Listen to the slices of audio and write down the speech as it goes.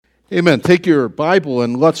Amen. Take your Bible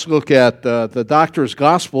and let's look at the Doctor's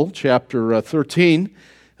Gospel, chapter 13,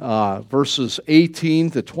 verses 18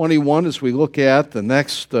 to 21, as we look at the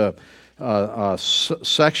next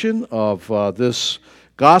section of this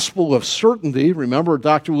Gospel of Certainty. Remember,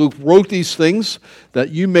 Dr. Luke wrote these things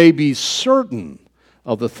that you may be certain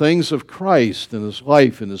of the things of Christ in his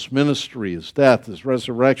life, in his ministry, his death, his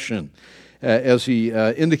resurrection, as he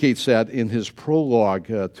indicates that in his prologue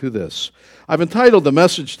to this. I've entitled the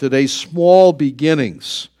message today, Small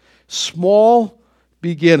Beginnings. Small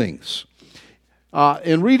Beginnings.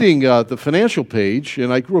 In reading the financial page,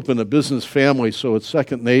 and I grew up in a business family, so it's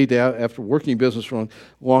second nature after working business for a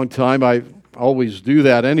long time. I always do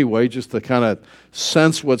that anyway, just to kind of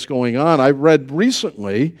sense what's going on. I read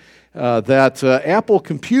recently that Apple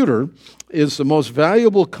Computer is the most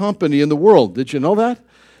valuable company in the world. Did you know that?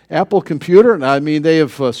 Apple Computer, I mean, they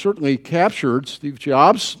have certainly captured Steve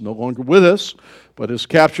Jobs, no longer with us, but has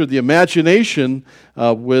captured the imagination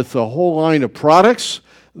with a whole line of products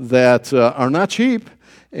that are not cheap,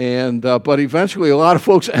 and but eventually a lot of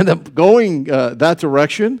folks end up going that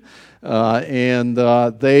direction, and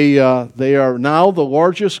they are now the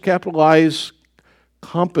largest capitalized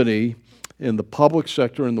company in the public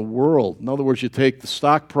sector in the world. In other words, you take the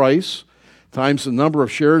stock price times the number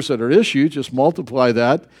of shares that are issued, just multiply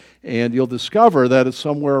that, and you'll discover that it's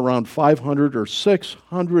somewhere around $500 or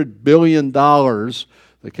 $600 billion,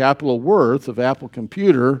 the capital worth of Apple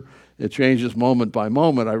Computer. It changes moment by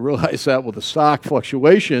moment. I realize that with the stock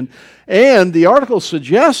fluctuation. And the article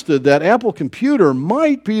suggested that Apple Computer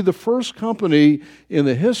might be the first company in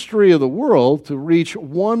the history of the world to reach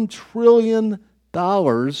 $1 trillion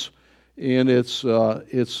in its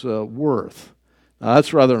worth. Now,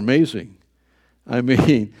 that's rather amazing. I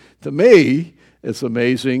mean, to me, it's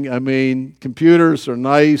amazing. I mean, computers are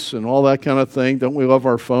nice and all that kind of thing. Don't we love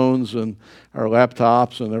our phones and our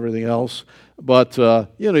laptops and everything else? But,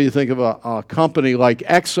 you think of a company like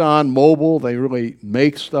ExxonMobil. They really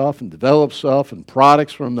make stuff and develop stuff and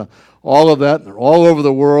products from all of that. And they're all over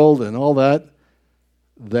the world and all that.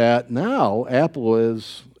 That now Apple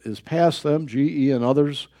is past them, GE and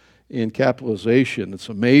others, in capitalization. It's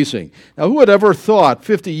amazing. Now, who had ever thought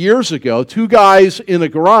 50 years ago, two guys in a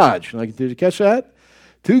garage, did you catch that?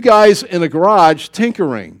 Two guys in a garage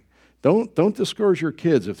tinkering. Don't discourage your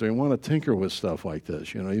kids if they want to tinker with stuff like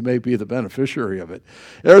this. You may be the beneficiary of it.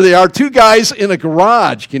 There they are, two guys in a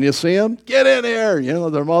garage. Can you see them? Get in there.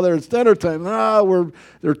 Their mother, it's dinner time.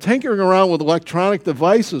 They're tinkering around with electronic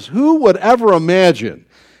devices. Who would ever imagine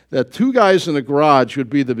that two guys in a garage would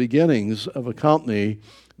be the beginnings of a company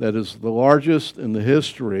that is the largest in the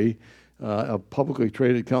history of publicly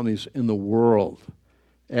traded companies in the world?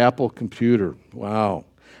 Apple Computer. Wow.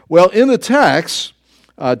 Well, in the text,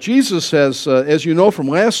 Jesus has, as you know from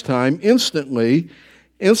last time, instantly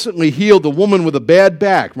healed the woman with a bad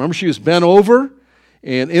back. Remember, she was bent over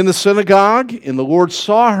and in the synagogue, and the Lord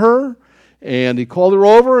saw her, and he called her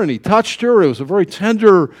over, and he touched her. It was a very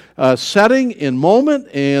tender setting and moment,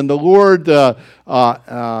 and the Lord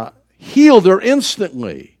healed her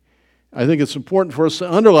instantly. I think it's important for us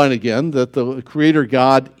to underline again that the Creator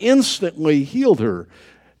God instantly healed her.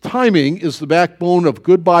 Timing is the backbone of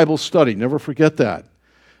good Bible study. Never forget that.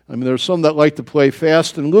 I mean, there's some that like to play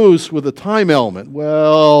fast and loose with a time element.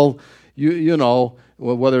 Well,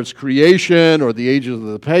 whether it's creation or the ages of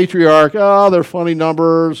the patriarch, they're funny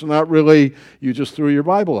numbers, not really. You just threw your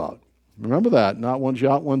Bible out. Remember that, not one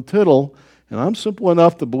jot, one tittle. And I'm simple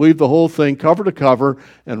enough to believe the whole thing cover to cover.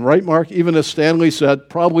 And right, Mark, even as Stanley said,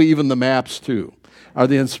 probably even the maps too are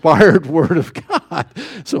the inspired Word of God.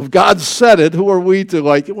 So if God said it, who are we to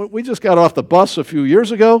we just got off the bus a few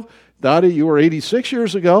years ago. Dottie, you were 86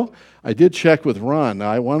 years ago. I did check with Ron.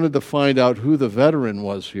 Now, I wanted to find out who the veteran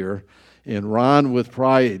was here. And Ron with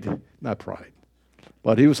not pride,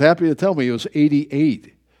 but he was happy to tell me he was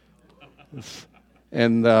 88.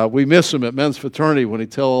 And we miss him at men's fraternity when he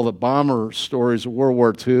tell all the bomber stories of World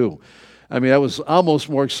War II. I mean, that was almost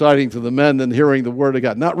more exciting to the men than hearing the Word of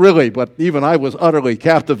God. Not really, but even I was utterly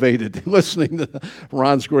captivated listening to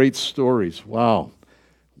Ron's great stories. Wow.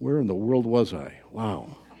 Where in the world was I?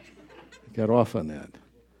 Wow. Got off on that.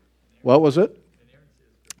 What was it?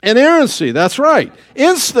 Inerrancy, that's right.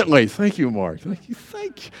 Instantly. Thank you, Mark. Thank you.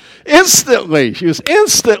 Instantly. She was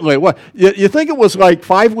instantly. What? You think it was like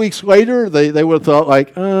 5 weeks later, they would have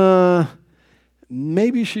thought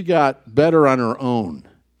maybe she got better on her own.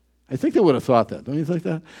 I think they would have thought that. Don't you think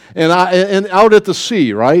that? And out at the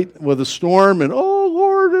sea, right, with a storm, and oh,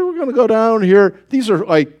 Lord, we're going to go down here. These are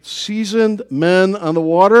like seasoned men on the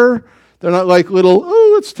water. They're not like little,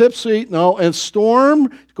 it's tipsy. No, and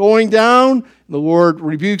storm going down, the Lord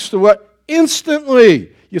rebukes the what?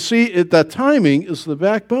 Instantly. You see, that timing is the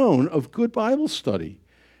backbone of good Bible study.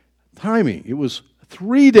 Timing. It was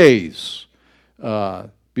 3 days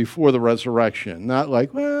before the resurrection. Not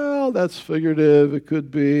like, well, that's figurative, it could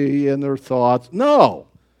be, and their thoughts. No.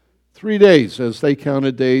 3 days, as they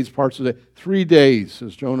counted days, parts of the day. 3 days,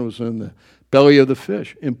 as Jonah was in the belly of the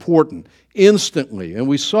fish. Important. Instantly. And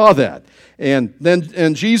we saw that. And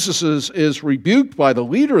Jesus is rebuked by the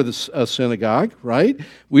leader of the synagogue, right?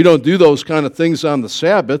 We don't do those kind of things on the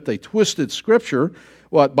Sabbath. They twisted Scripture.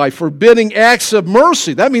 What? By forbidding acts of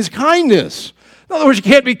mercy. That means kindness. In other words, you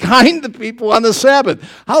can't be kind to people on the Sabbath.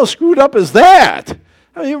 How screwed up is that?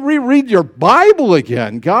 I mean, reread your Bible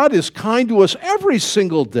again. God is kind to us every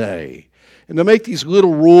single day. And to make these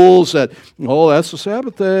little rules that, oh, that's the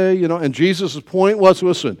Sabbath day, and Jesus' point was,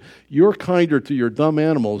 listen, you're kinder to your dumb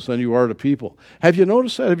animals than you are to people. Have you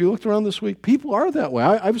noticed that? Have you looked around this week? People are that way.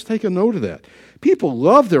 I was taking note of that. People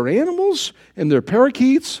love their animals and their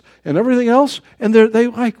parakeets and everything else, and they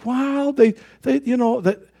like, wow, they'll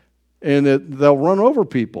run over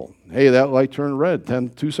people. Hey, that light turned red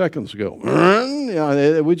 2 seconds ago.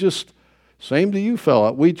 We just, same to you,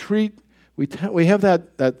 fella. We have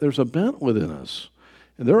that there's a bent within us.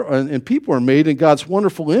 And people are made in God's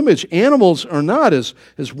wonderful image. Animals are not as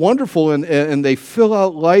wonderful, and they fill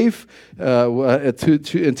out life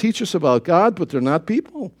and teach us about God, but they're not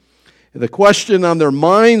people. The question on their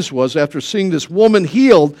minds was, after seeing this woman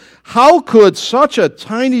healed, how could such a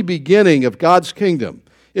tiny beginning of God's kingdom,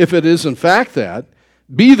 if it is in fact that,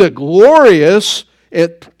 be the glorious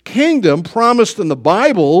kingdom promised in the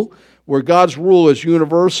Bible where God's rule is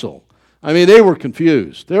universal? I mean, they were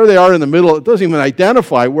confused. There they are in the middle. It doesn't even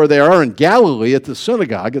identify where they are in Galilee at the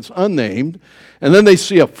synagogue. It's unnamed. And then they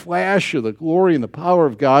see a flash of the glory and the power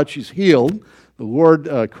of God. She's healed. The Lord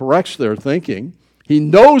corrects their thinking. He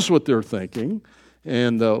knows what they're thinking.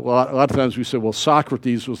 And a lot of times we say, well,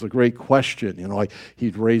 Socrates was the great question. Like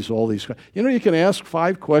he'd raise all these questions. You can ask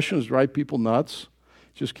 5 questions, drive people nuts.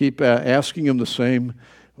 Just keep asking them the same.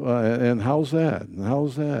 And how's that? And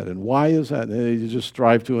how's that? And why is that? And you just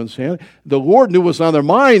drive to insanity. The Lord knew what was on their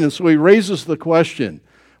mind, and so he raises the question,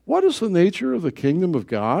 what is the nature of the kingdom of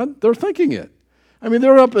God? They're thinking it. I mean,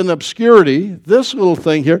 they're up in obscurity. This little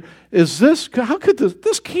thing here, how could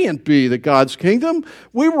this can't be the God's kingdom.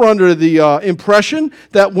 We were under the impression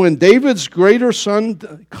that when David's greater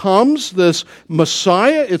son comes, this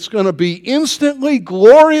Messiah, it's going to be instantly,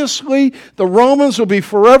 gloriously, the Romans will be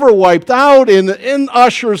forever wiped out, and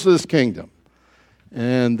ushers this kingdom.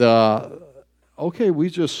 And, okay,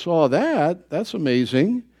 we just saw that. That's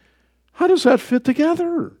amazing. How does that fit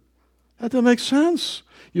together? That doesn't make sense.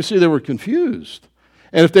 You see, they were confused.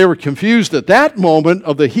 And if they were confused at that moment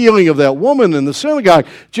of the healing of that woman in the synagogue,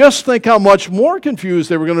 just think how much more confused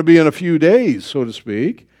they were going to be in a few days, so to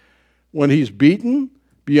speak, when he's beaten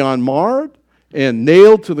beyond marred and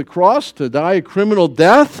nailed to the cross to die a criminal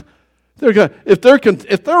death. If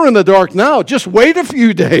they're in the dark now, just wait a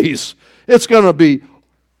few days. It's going to be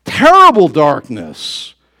terrible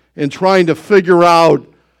darkness in trying to figure out,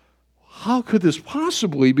 how could this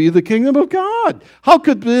possibly be the kingdom of God? How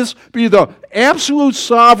could this be the absolute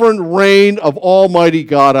sovereign reign of Almighty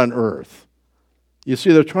God on earth? You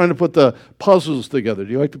see, they're trying to put the puzzles together.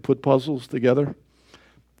 Do you like to put puzzles together?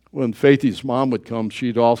 When Faithy's mom would come,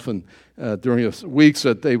 she'd often, during the weeks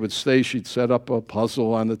that they would stay, she'd set up a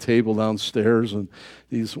puzzle on the table downstairs, and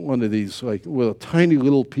one of these, like, with tiny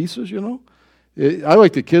little pieces, I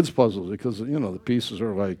like the kids' puzzles because, the pieces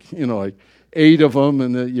are like 8 of them,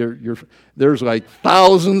 and there's like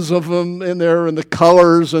thousands of them in there, and the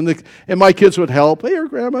colors, and my kids would help. Hey,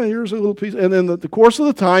 Grandma, here's a little piece. And in the course of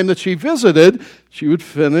the time that she visited, she would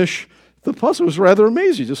finish the puzzle. It was rather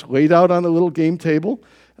amazing, just laid out on a little game table,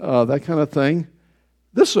 that kind of thing.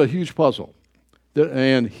 This is a huge puzzle.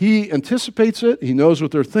 And he anticipates it, he knows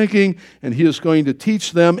what they're thinking, and he is going to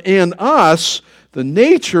teach them and us the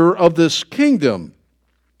nature of this kingdom.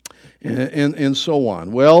 And so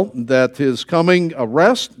on. Well, that his coming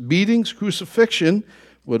arrest, beatings, crucifixion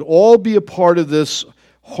would all be a part of this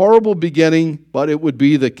horrible beginning, but it would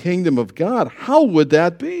be the kingdom of God. How would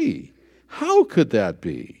that be? How could that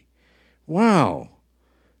be? Wow.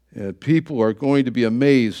 People are going to be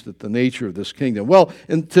amazed at the nature of this kingdom. Well,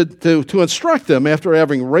 and to instruct them after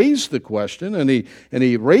having raised the question, and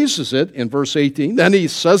he raises it in verse 18, then he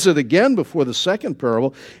says it again before the second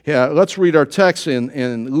parable. Let's read our text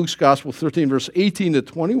in Luke's Gospel 13, verse 18 to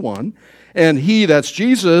 21. And he, that's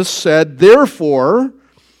Jesus, said, therefore,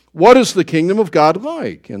 what is the kingdom of God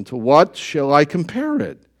like? And to what shall I compare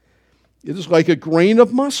it? It is like a grain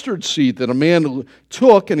of mustard seed that a man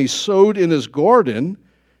took and he sowed in his garden.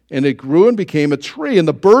 and it grew and became a tree, and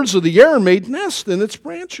the birds of the air made nests in its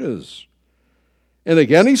branches. And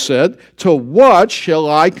again he said, to what shall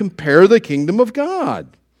I compare the kingdom of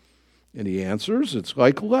God? And he answers, it's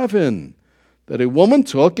like leaven that a woman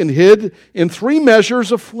took and hid in 3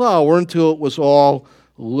 measures of flour until it was all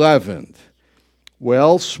leavened.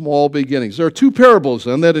 Well, small beginnings. There are 2 parables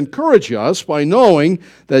then that encourage us by knowing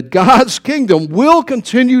that God's kingdom will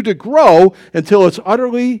continue to grow until it's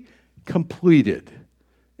utterly completed.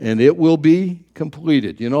 And it will be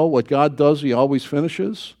completed. You know what God does, he always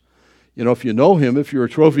finishes. You know, if you know him, if you're a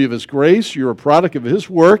trophy of his grace, you're a product of his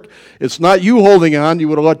work, it's not you holding on. You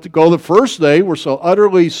would have let it go the first day. We're so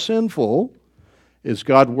utterly sinful. It's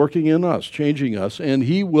God working in us, changing us, and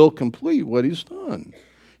he will complete what he's done.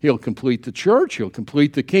 He'll complete the church. He'll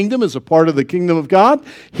complete the kingdom as a part of the kingdom of God.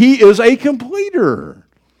 He is a completer,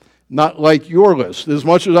 not like your list. As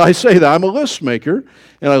much as I say that, I'm a list maker,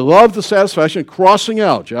 and I love the satisfaction of crossing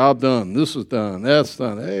out. Job done. This is done. That's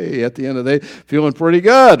done. Hey, at the end of the day, feeling pretty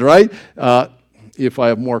good, right? If I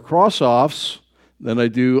have more cross-offs than I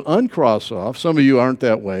do uncross-offs, some of you aren't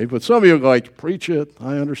that way, but some of you are like, preach it.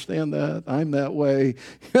 I understand that. I'm that way.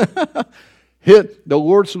 The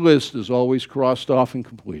Lord's list is always crossed off and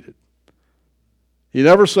completed. He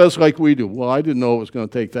never says like we do, well, I didn't know it was going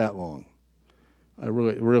to take that long.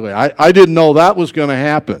 I didn't know that was going to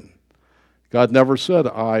happen. God never said,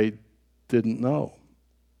 I didn't know.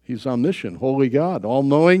 He's omniscient, holy God,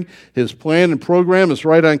 all-knowing. His plan and program is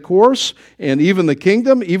right on course, and even the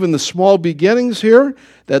kingdom, even the small beginnings here,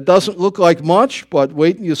 that doesn't look like much, but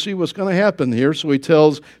wait and you see what's going to happen here. So he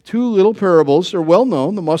tells 2 little parables. They're well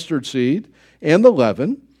known, the mustard seed and the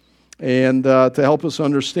leaven, and to help us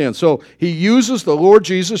understand. So the Lord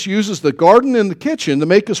Jesus uses the garden and the kitchen to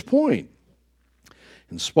make his point.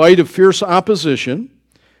 In spite of fierce opposition,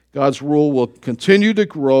 God's rule will continue to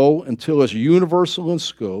grow until it's universal in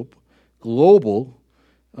scope, global,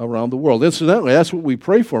 around the world. Incidentally, that's what we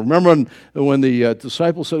pray for. Remember when the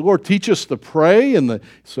disciples said, Lord, teach us to pray, and he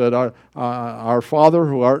said, Our Father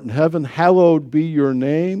who art in heaven, hallowed be your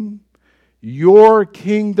name. Your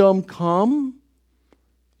kingdom come,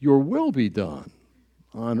 your will be done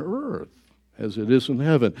on earth as it is in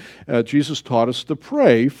heaven. Jesus taught us to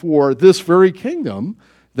pray for this very kingdom.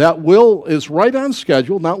 That will is right on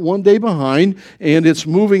schedule, not one day behind, and it's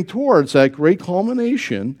moving towards that great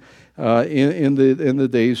culmination in the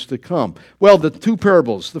days to come. Well, the 2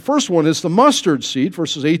 parables. The first one is the mustard seed,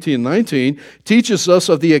 verses 18 and 19, teaches us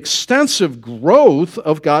of the extensive growth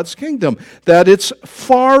of God's kingdom, that it's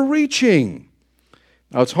far-reaching.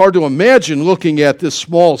 Now, it's hard to imagine looking at this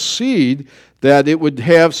small seed that it would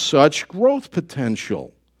have such growth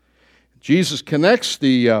potential. Jesus connects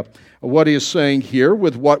what he is saying here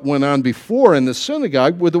with what went on before in the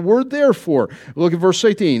synagogue with the word therefore. Look at verse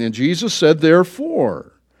 18. And Jesus said,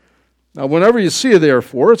 therefore. Now, whenever you see a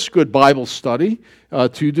therefore, it's good Bible study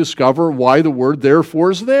to discover why the word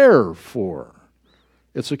therefore is there for.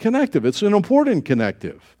 It's a connective. It's an important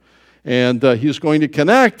connective. And he's going to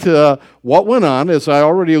connect what went on, as I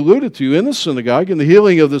already alluded to, in the synagogue, in the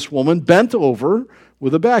healing of this woman bent over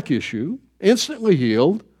with a back issue, instantly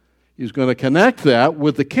healed. He's going to connect that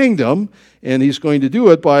with the kingdom, and he's going to do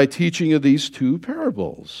it by teaching of these 2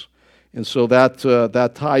 parables. And so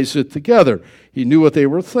that ties it together. He knew what they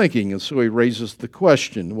were thinking, and so he raises the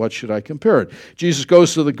question, what should I compare it? Jesus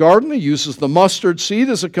goes to the garden. He uses the mustard seed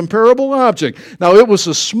as a comparable object. Now, it was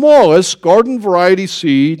the smallest garden variety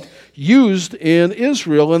seed used in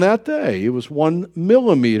Israel in that day. It was 1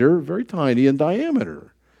 millimeter, very tiny in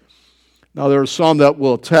diameter. Now, there are some that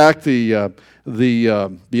will attack the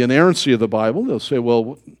inerrancy of the Bible. They'll say,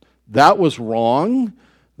 well, that was wrong,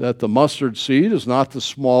 that the mustard seed is not the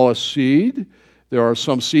smallest seed. There are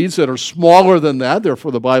some seeds that are smaller than that,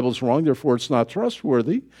 therefore the Bible's wrong, therefore it's not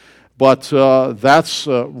trustworthy. But that's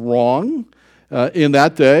wrong in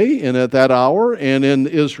that day and at that hour and in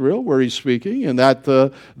Israel where he's speaking, and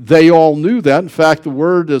that they all knew that. In fact, the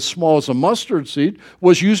word as small as a mustard seed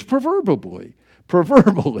was used proverbially,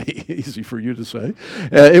 easy for you to say.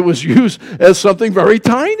 It was used as something very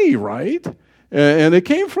tiny, right? And it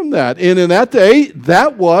came from that. And in that day,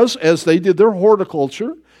 that was, as they did their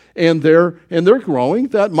horticulture and their growing,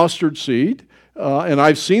 that mustard seed. And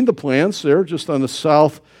I've seen the plants there just on the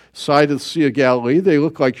south side of the Sea of Galilee. They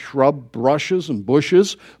look like shrub brushes and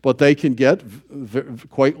bushes, but they can get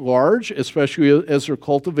quite large, especially as they're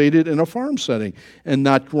cultivated in a farm setting and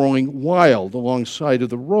not growing wild alongside of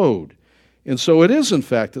the road. And so it is, in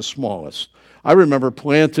fact, the smallest. I remember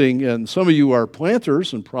planting, and some of you are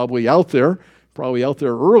planters and probably out there, probably out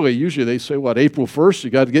there early. Usually they say, April 1st, you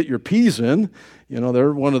got to get your peas in.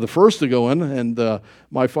 They're one of the first to go in. And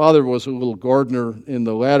my father was a little gardener in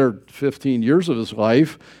the latter 15 years of his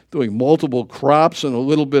life, doing multiple crops and a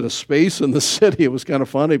little bit of space in the city. It was kind of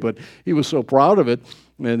funny, but he was so proud of it.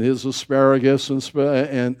 And his asparagus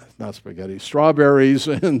and not spaghetti, strawberries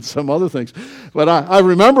and some other things. But I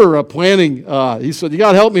remember planning, he said, you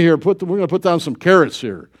got to help me here. We're going to put down some carrots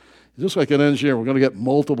here. Just like an engineer, we're going to get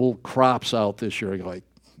multiple crops out this year. It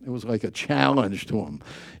was like a challenge to him.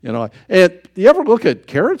 And do you ever look at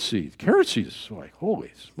carrot seed? Carrot seed is like,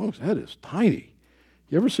 holy smokes, that is tiny.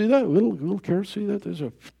 You ever see that little carrot seed?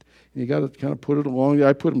 You got to kind of put it along.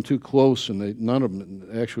 I put them too close, and none of them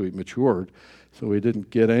actually matured. So we didn't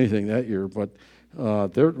get anything that year, but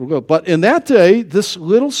but in that day, this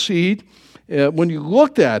little seed, when you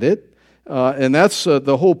looked at it, and that's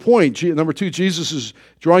the whole point. Number 2, Jesus is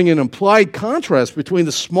drawing an implied contrast between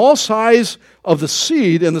the small size of the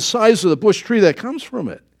seed and the size of the bush tree that comes from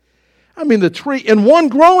it. I mean, the tree in one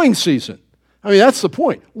growing season. I mean, that's the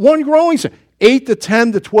point. One growing season, 8 to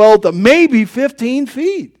 10 to 12 to maybe 15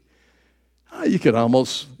 feet. You could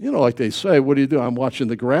almost, like they say, what do you do? I'm watching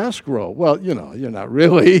the grass grow. Well, you're not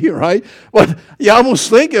really, right? But you almost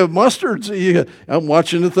think of mustards. I'm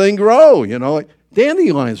watching the thing grow, like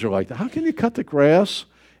dandelions are like that. How can you cut the grass?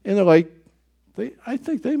 And they're like, I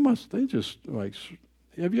think they just like,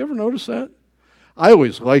 have you ever noticed that? I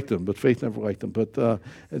always liked them, but Faith never liked them. But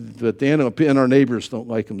dandelion and our neighbors don't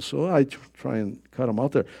like them, so I try and cut them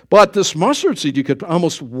out there. But this mustard seed, you could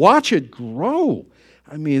almost watch it grow.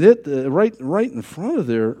 I mean, it right in front of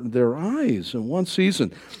their eyes in one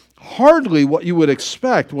season. Hardly what you would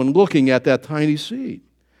expect when looking at that tiny seed.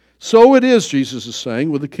 So it is, Jesus is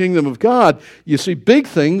saying, with the kingdom of God. You see, big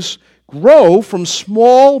things grow from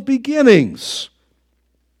small beginnings.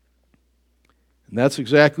 And that's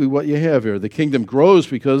exactly what you have here. The kingdom grows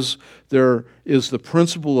because there is the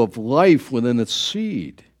principle of life within its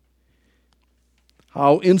seed.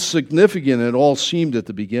 How insignificant it all seemed at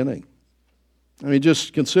the beginning. I mean,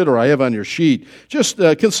 just consider, I have on your sheet, just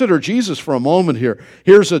consider Jesus for a moment here.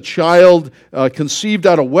 Here's a child conceived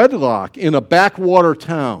out of wedlock in a backwater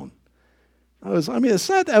town.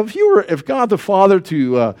 If God the Father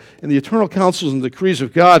in the eternal counsels and decrees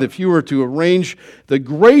of God, if you were to arrange the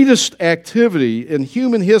greatest activity in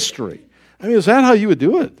human history, is that how you would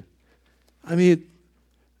do it?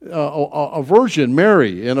 A virgin,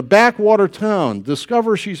 Mary, in a backwater town,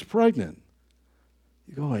 discovers she's pregnant.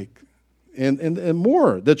 You go like, and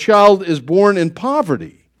more. The child is born in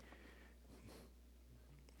poverty,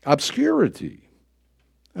 obscurity.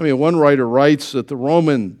 One writer writes that the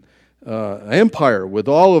Roman Empire, with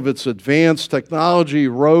all of its advanced technology,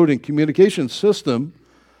 road, and communication system,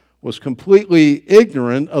 was completely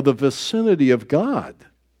ignorant of the vicinity of God,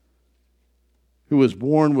 who was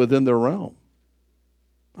born within their realm.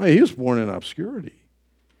 He was born in obscurity.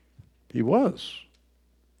 He was.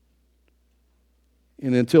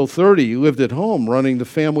 And until 30, he lived at home running the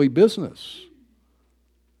family business,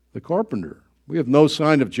 the carpenter. We have no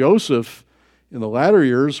sign of Joseph in the latter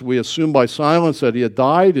years. We assume by silence that he had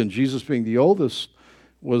died, and Jesus, being the oldest,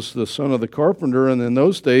 was the son of the carpenter. And in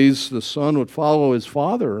those days, the son would follow his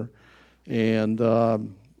father and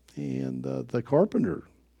the carpenter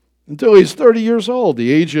until he's 30 years old,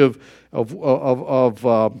 the age of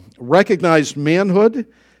recognized manhood.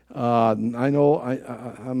 I'm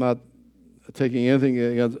not taking anything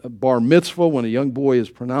against bar mitzvah, when a young boy is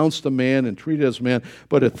pronounced a man and treated as a man.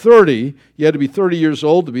 But at 30, you had to be 30 years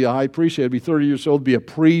old to be a high priest. You had to be 30 years old to be a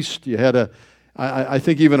priest. You had I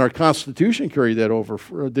think even our Constitution carried that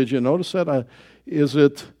over. Did you notice that?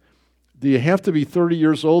 Do you have to be 30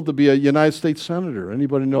 years old to be a United States Senator?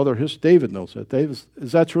 Anybody know their history? David knows that. David,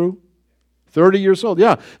 is that true? 30 years old,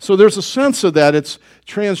 yeah. So there's a sense of that. It's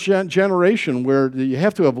transgeneration, where you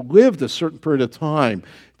have to have lived a certain period of time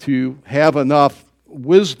to have enough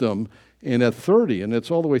wisdom, and at 30, and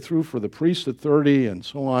it's all the way through for the priest at 30 and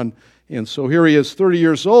so on. And so here he is, 30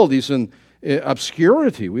 years old. He's in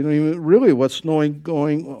obscurity. We don't even really what's going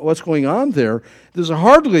on there. This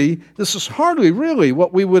is hardly really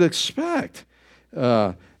what we would expect.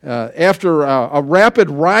 After a rapid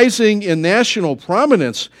rising in national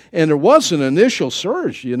prominence, and there was an initial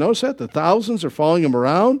surge. You notice that? The thousands are following him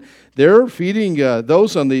around. They're feeding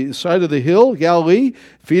those on the side of the hill, Galilee,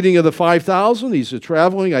 feeding of the 5,000. He's a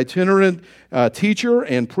traveling, itinerant teacher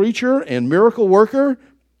and preacher and miracle worker.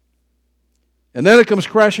 And then it comes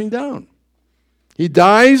crashing down. He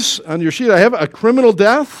dies, on your sheet I have a criminal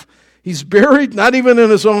death. He's buried not even in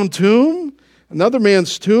his own tomb. Another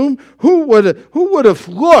man's tomb. Who would have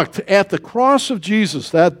looked at the cross of Jesus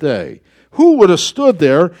that day Who would have stood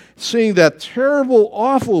there seeing that terrible,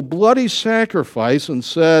 awful, bloody sacrifice and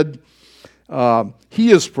said,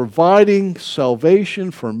 He is providing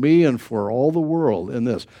salvation for me and for all the world in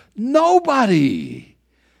this? Nobody.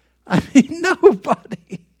 I mean,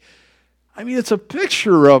 nobody. I mean, it's a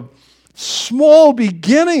picture of small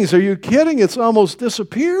beginnings. Are you kidding? It almost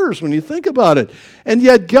disappears when you think about it. And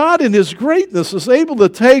yet God in His greatness is able to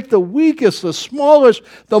take the weakest, the smallest,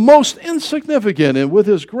 the most insignificant, and with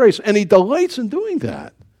His grace. And He delights in doing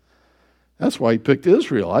that. That's why He picked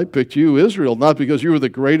Israel. I picked you, Israel, not because you were the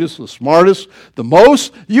greatest, the smartest, the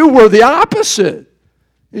most. You were the opposite.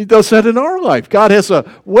 He does that in our life. God has a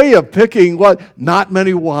way of picking what? Not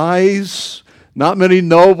many wise, not many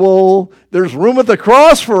noble. There's room at the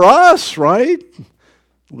cross for us, right?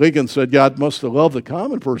 Lincoln said God must have loved the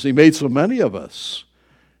common person. He made so many of us.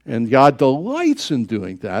 And God delights in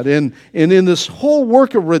doing that. And in this whole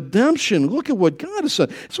work of redemption, look at what God has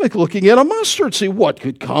said. It's like looking at a mustard seed. What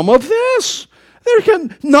could come of this?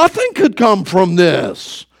 Nothing could come from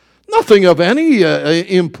this. Nothing of any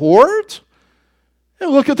import. And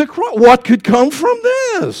look at the cross. What could come from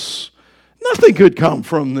this? Nothing could come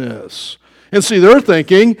from this. And see, they're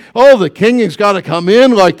thinking, oh, the king has got to come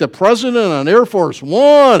in like the president on Air Force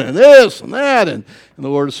One and this and that. And the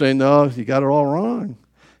Lord is saying, no, you got it all wrong.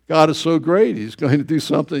 God is so great, He's going to do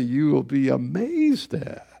something you will be amazed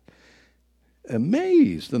at.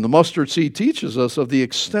 Amazed. And the mustard seed teaches us of the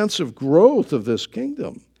extensive growth of this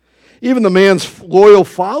kingdom. Even the man's loyal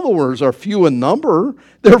followers are few in number.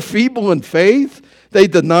 They're feeble in faith. They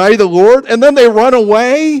deny the Lord, and then they run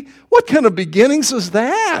away. What kind of beginnings is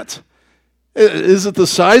that? Is it the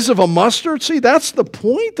size of a mustard seed? That's the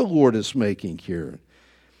point the Lord is making here.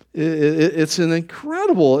 It's an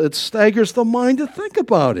incredible, it staggers the mind to think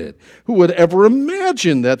about it. Who would ever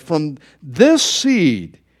imagine that from this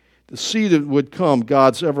seed, the seed that would come,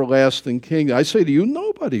 God's everlasting kingdom? I say to you,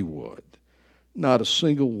 nobody would. Not a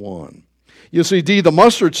single one. You see, the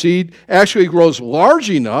mustard seed actually grows large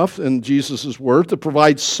enough, in Jesus' word, to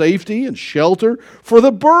provide safety and shelter for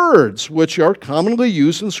the birds, which are commonly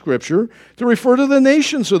used in Scripture to refer to the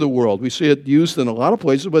nations of the world. We see it used in a lot of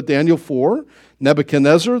places, but Daniel 4,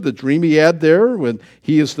 Nebuchadnezzar, the dream he had there, when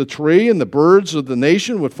he is the tree and the birds of the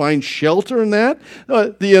nation would find shelter in that.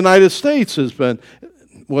 The United States has been,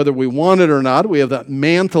 whether we want it or not, we have that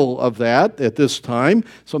mantle of that at this time.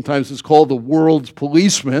 Sometimes it's called the world's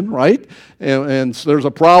policeman, right? And so there's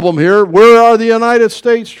a problem here. Where are the United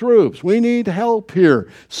States troops? We need help here.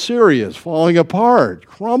 Syria is falling apart,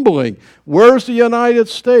 crumbling. Where's the United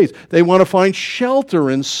States? They want to find shelter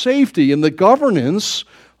and safety in the governance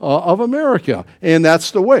of America. And that's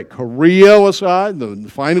the way. Korea was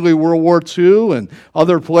finally World War II and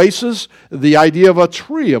other places. The idea of a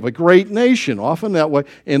tree, of a great nation, often that way.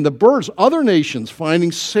 And the birds, other nations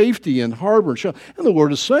finding safety and harbor and shelter. And the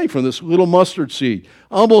Lord is saying from this little mustard seed,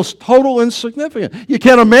 almost total insignificant. You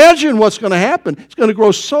can't imagine what's going to happen. It's going to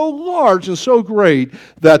grow so large and so great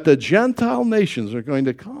that the Gentile nations are going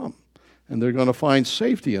to come. And they're going to find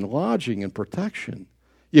safety and lodging and protection.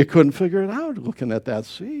 You couldn't figure it out looking at that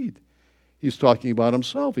seed. He's talking about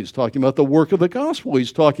himself. He's talking about the work of the gospel.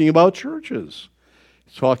 He's talking about churches.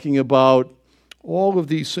 He's talking about all of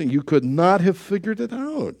these things. You could not have figured it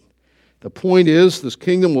out. The point is, this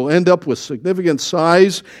kingdom will end up with significant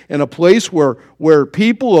size and a place where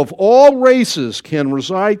people of all races can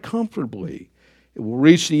reside comfortably. It will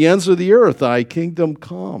reach the ends of the earth. Thy kingdom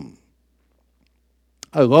come.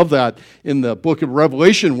 I love that in the book of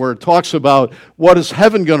Revelation where it talks about what is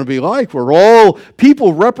heaven going to be like. We're all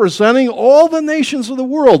people representing all the nations of the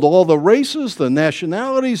world, all the races, the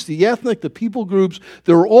nationalities, the ethnic, the people groups.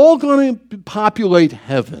 They're all going to populate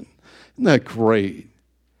heaven. Isn't that great?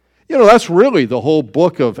 You know, that's really the whole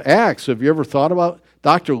book of Acts. Have you ever thought about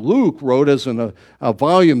Dr. Luke wrote as in a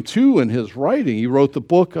volume 2 in his writing. He wrote the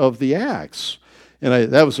book of the Acts.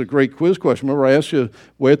 And that was a great quiz question. Remember, I asked you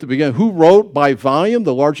way at the beginning, who wrote by volume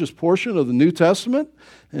the largest portion of the New Testament?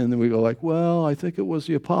 And then we go like, well, I think it was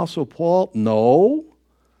the Apostle Paul. No.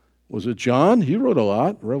 Was it John? He wrote a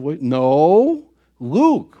lot. No.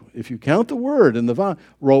 Luke, if you count the word in the volume,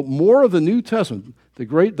 wrote more of the New Testament,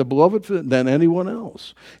 the beloved, than anyone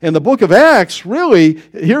else. And the book of Acts, really,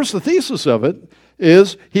 here's the thesis of it,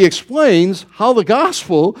 is he explains how the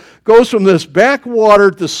gospel goes from this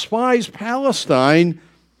backwater, despised Palestine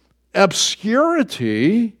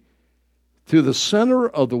obscurity to the center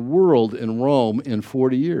of the world in Rome in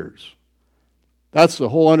 40 years. That's the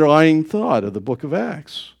whole underlying thought of the book of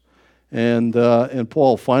Acts. And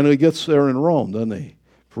Paul finally gets there in Rome, doesn't he?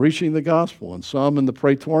 preaching the gospel, and some in the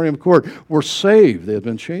Praetorian Court were saved. They had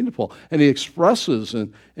been chained to Paul. And he expresses,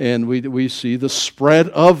 and we see the spread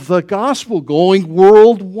of the gospel going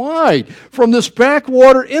worldwide from this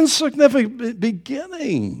backwater, insignificant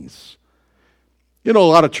beginnings. You know, a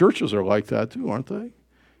lot of churches are like that too, aren't they?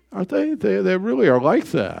 Aren't they? They really are like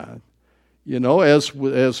that. You know, as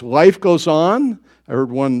life goes on, I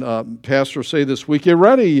heard one pastor say this week, get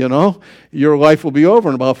ready, you know, your life will be over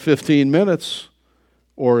in about 15 minutes.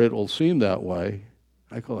 Or it will seem that way.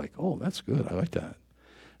 I go like, oh, that's good. I like that.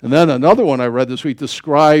 And then another one I read this week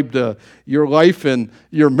described your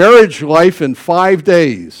marriage life in 5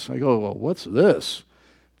 days. I go, well, what's this?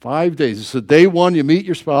 5 days. It's day 1, you meet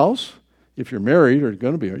your spouse. If you're married or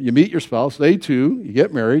going to be married, you meet your spouse. Day 2, you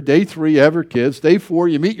get married. Day 3, you have your kids. Day 4,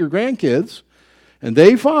 you meet your grandkids. And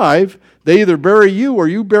day 5, they either bury you or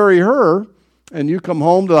you bury her, and you come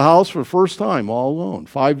home to the house for the first time all alone.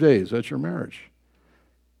 5 days. That's your marriage.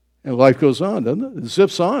 And life goes on, doesn't it? It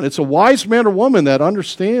zips on. It's a wise man or woman that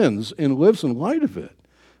understands and lives in light of it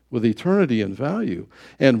with eternity and value.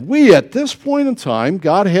 And we, at this point in time,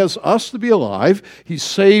 God has us to be alive. He's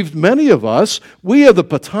saved many of us. We have the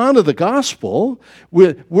baton of the gospel.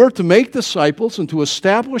 We're to make disciples and to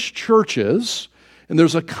establish churches. And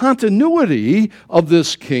there's a continuity of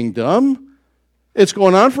this kingdom. It's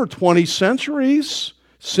going on for 20 centuries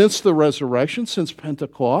since the resurrection, since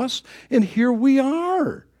Pentecost. And here we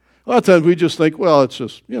are. A lot of times we just think, well, it's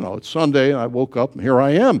just, you know, it's Sunday and I woke up and here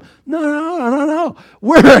I am. No.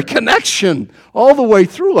 We're a connection all the way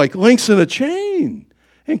through, like links in a chain.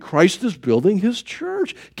 And Christ is building his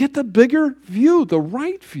church. Get the bigger view, the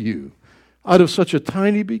right view, out of such a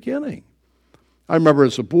tiny beginning. I remember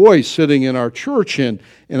as a boy sitting in our church, and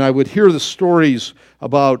I would hear the stories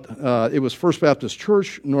about, it was First Baptist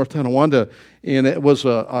Church, North Tonawanda, and it was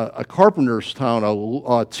a carpenter's town,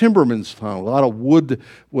 a timberman's town. A lot of wood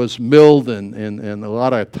was milled, and a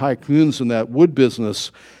lot of tycoons in that wood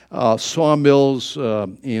business, sawmills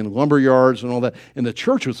and lumber yards and all that. And the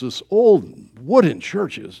church was this old wooden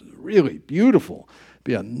church. It was really beautiful.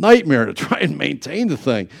 Be a nightmare to try and maintain the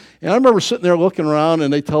thing. And I remember sitting there looking around,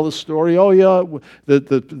 and they tell the story, oh yeah,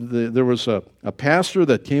 there was a pastor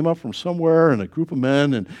that came up from somewhere and a group of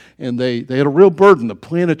men, and they had a real burden to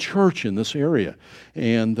plant a church in this area.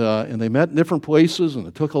 And they met in different places, and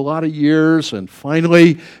it took a lot of years, and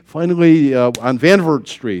finally on Vanvert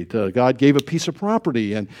Street, God gave a piece of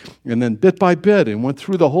property, and then bit by bit, and went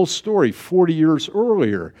through the whole story 40 years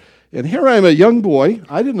earlier. And here I am, a young boy.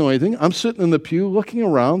 I didn't know anything. I'm sitting in the pew looking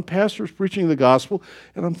around, pastors preaching the gospel,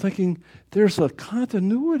 and I'm thinking, there's a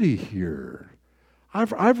continuity here.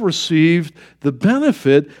 I've received the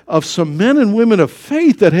benefit of some men and women of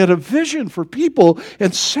faith that had a vision for people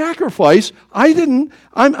and sacrifice. I didn't.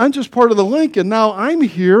 I'm just part of the link, and now I'm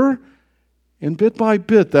here. And bit by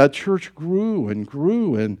bit, that church grew,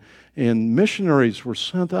 and missionaries were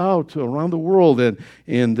sent out around the world,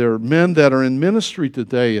 and there are men that are in ministry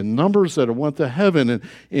today, and numbers that went to heaven,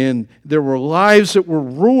 and there were lives that were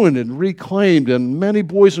ruined and reclaimed, and many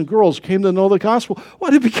boys and girls came to know the gospel.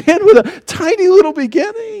 Well, it began with a tiny little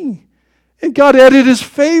beginning. And God added his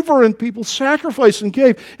favor, and people sacrificed and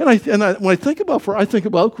gave. And when I think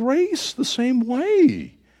about grace the same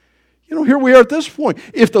way. You know, here we are at this point.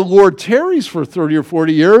 If the Lord tarries for 30 or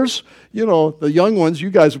 40 years, you know, the young ones, you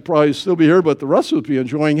guys will probably still be here, but the rest will be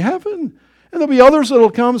enjoying heaven. And there'll be others that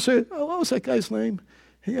will come and say, oh, what was that guy's name?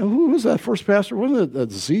 Hey, who was that first pastor? Wasn't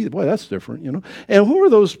it Z? Boy, that's different, you know. And who are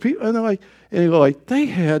those people? And you go like, they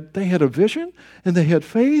had a vision, and they had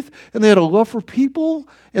faith, and they had a love for people,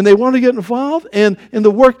 and they wanted to get involved in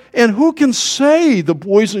the work. And who can say the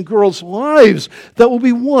boys and girls' lives that will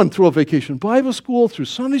be won through a vacation Bible school, through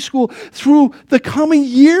Sunday school, through the coming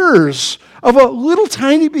years of a little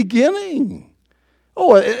tiny beginning?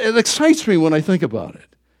 Oh, it excites me when I think about it.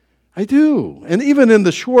 I do. And even in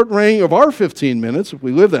the short reign of our 15 minutes, if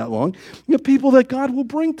we live that long, you have people that God will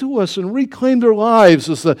bring to us and reclaim their lives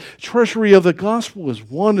as the treasury of the gospel is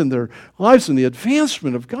won in their lives and the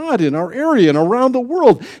advancement of God in our area and around the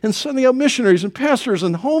world, and sending out missionaries and pastors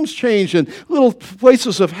and homes changed and little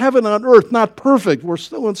places of heaven on earth, not perfect, we're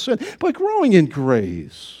still in sin, but growing in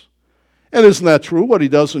grace. And isn't that true, what he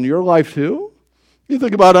does in your life too? You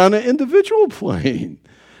think about it on an individual plane.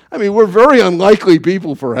 I mean, we're very unlikely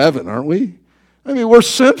people for heaven, aren't we? I mean, we're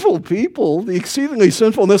sinful people, the exceedingly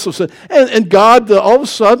sinfulness of sin. And God, all of a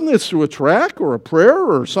sudden, it's through a track or a prayer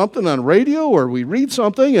or something on radio, or we read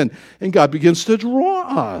something, and God begins to draw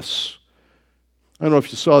us. I don't know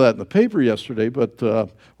if you saw that in the paper yesterday,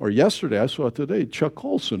 or yesterday, I saw it today. Chuck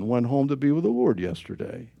Colson went home to be with the Lord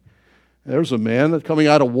yesterday. There's a man that coming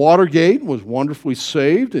out of Watergate was wonderfully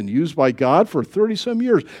saved and used by God for 30-some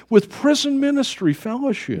years with prison ministry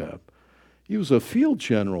fellowship. He was a field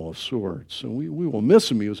general of sorts, and we will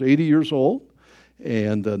miss him. He was 80 years old,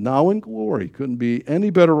 and now in glory. Couldn't be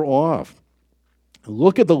any better off.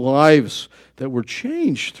 Look at the lives that were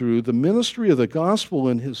changed through the ministry of the gospel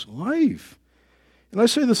in his life. And I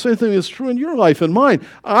say the same thing is true in your life and mine.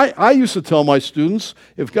 I used to tell my students,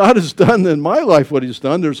 if God has done in my life what he's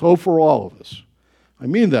done, there's hope for all of us. I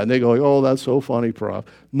mean that. And they go, oh, that's so funny, Prof.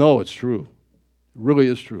 No, it's true. It really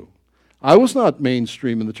is true. I was not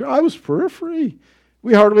mainstream in the church. I was periphery.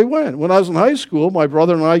 We hardly went. When I was in high school, my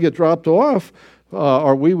brother and I get dropped off,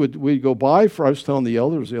 or we'd go by for, I was telling the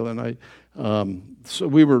elders the other night, so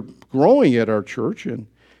we were growing at our church, and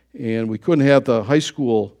we couldn't have the high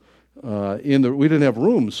school we didn't have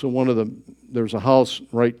rooms, so there's a house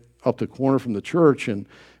right up the corner from the church, and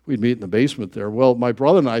we'd meet in the basement there. Well, my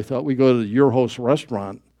brother and I thought we'd go to the Your Host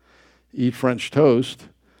restaurant, eat French toast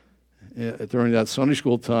during that Sunday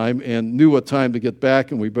school time, and knew what time to get back,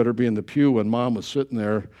 and we better be in the pew when Mom was sitting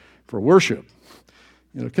there for worship.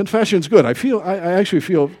 You know, confession's good. I actually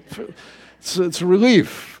feel it's a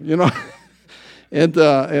relief, you know, and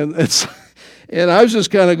it's. And I was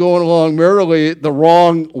just kind of going along merrily the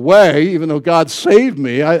wrong way, even though God saved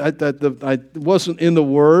me. I wasn't in the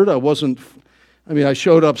Word. I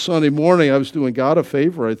showed up Sunday morning. I was doing God a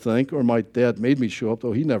favor, I think, or my dad made me show up,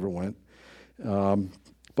 though he never went.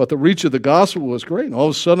 But the reach of the gospel was great. And all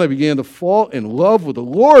of a sudden I began to fall in love with the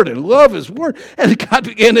Lord and love His Word. And God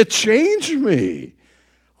began to change me.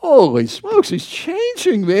 Holy smokes, He's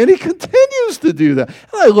changing me, and He continues to do that.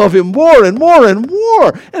 And I love Him more and more and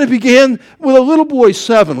more. And it began with a little boy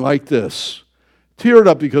 7 like this. Teared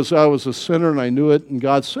up because I was a sinner and I knew it, and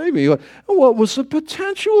God saved me. And what was the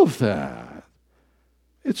potential of that?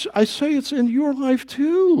 I say it's in your life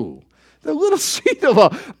too. The little seed of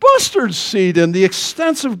a mustard seed and the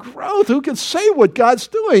extensive growth. Who can say what God's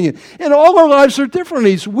doing? And all our lives are different.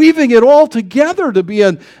 He's weaving it all together to be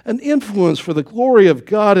an influence for the glory of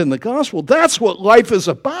God in the gospel. That's what life is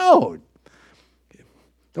about.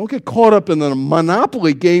 Don't get caught up in the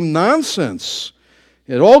Monopoly game nonsense.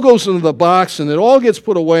 It all goes into the box and it all gets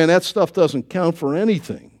put away, and that stuff doesn't count for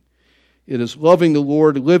anything. It is loving the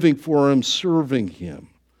Lord, living for Him, serving Him.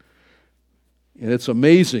 And it's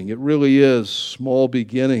amazing. It really is small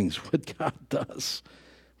beginnings, what God does.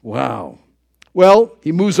 Wow. Well,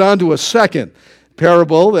 he moves on to a second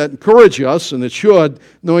parable that encourages us, and it should,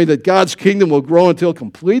 knowing that God's kingdom will grow until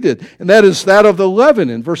completed, and that is that of the leaven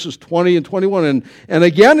in verses 20 and 21. And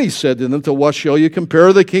again he said to them, to what shall you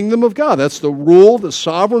compare the kingdom of God? That's the rule, the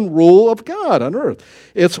sovereign rule of God on earth.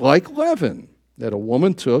 It's like leaven that a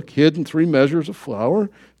woman took, hid in 3 measures of flour,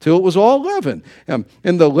 till it was all leaven. And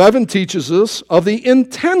the leaven teaches us of the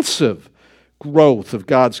intensive growth of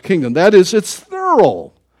God's kingdom. That is, it's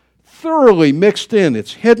thoroughly mixed in.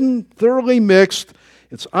 It's hidden, thoroughly mixed.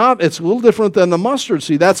 It's a little different than the mustard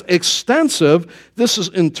seed. That's extensive. This is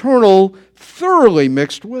internal, thoroughly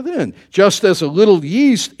mixed within. Just as a little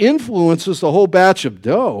yeast influences the whole batch of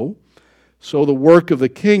dough, so the work of the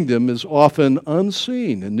kingdom is often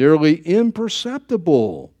unseen and nearly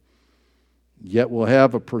imperceptible, yet will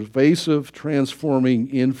have a pervasive, transforming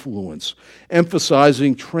influence,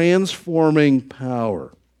 emphasizing transforming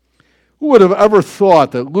power. Who would have ever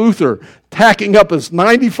thought that Luther, tacking up his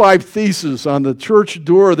 95 theses on the church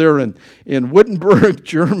door there in Wittenberg,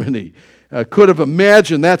 Germany, could have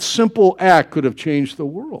imagined that simple act could have changed the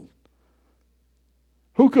world?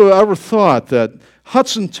 Who could have ever thought that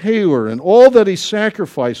Hudson Taylor and all that he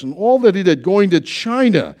sacrificed and all that he did going to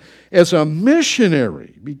China as a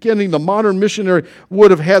missionary, beginning the modern missionary,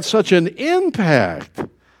 would have had such an impact?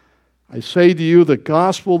 I say to you, the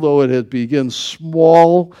gospel, though it begins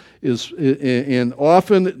small, and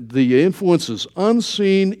often the influence is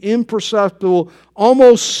unseen, imperceptible,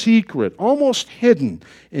 almost secret, almost hidden,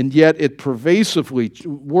 and yet it pervasively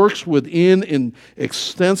works within and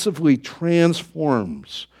extensively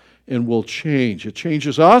transforms and will change. It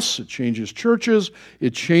changes us, it changes churches,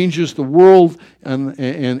 it changes the world, and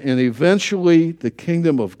eventually the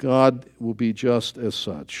kingdom of God will be just as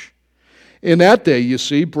such. In that day, you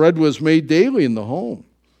see, bread was made daily in the home.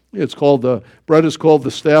 Bread is called the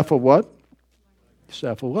staff of what?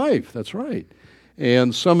 Staff of life, that's right.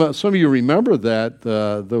 And some of you remember that,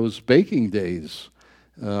 those baking days.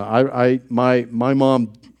 My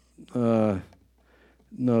mom,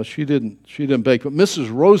 no, she didn't bake, but Mrs.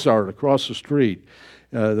 Rosart across the street,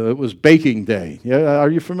 it was baking day. Yeah, are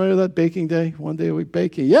you familiar with that, baking day? One day a week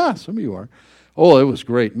baking? Yeah, some of you are. Oh, it was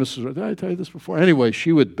great. Did I tell you this before? Anyway,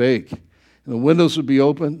 she would bake. and the windows would be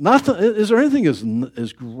open. Nothing. Is there anything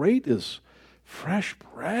as great as fresh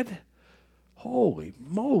bread? Holy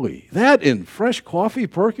moly. That in fresh coffee,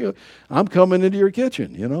 I'm coming into your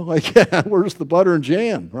kitchen, like, where's the butter and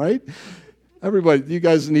jam, right? Everybody, you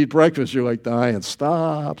guys need breakfast, you're like dying.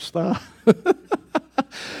 Stop.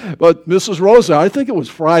 But Mrs. Rosa, I think it was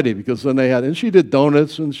Friday, because then and she did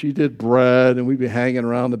donuts and she did bread, and we'd be hanging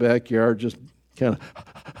around the backyard just kind of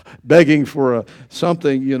begging for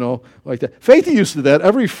something, like that. Faithy used to do that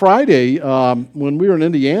every Friday when we were in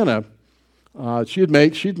Indiana. She'd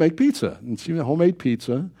make pizza, and she made homemade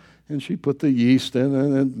pizza, and she'd put the yeast in,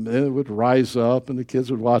 and it would rise up, and the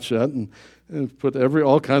kids would watch that, and put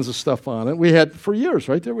all kinds of stuff on it. We had, for years,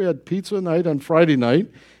 right there, we had pizza night on Friday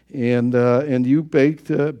night, and you baked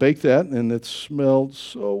that, and it smelled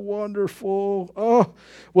so wonderful. Oh,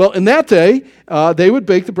 well, in that day, they would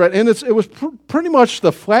bake the bread, and it was pretty much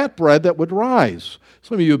the flat bread that would rise.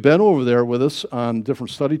 Some of you have been over there with us on different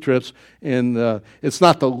study trips, and it's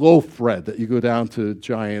not the loaf bread that you go down to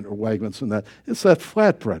Giant or Wegmans and that. It's that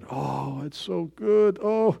flat bread. Oh, it's so good.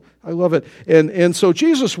 Oh, I love it. And so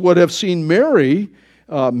Jesus would have seen Mary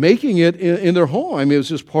making it in their home. I mean, it was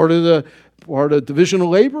just part of the division of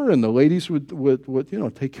labor, and the ladies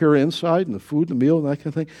would take care of inside and the food, the meal, and that kind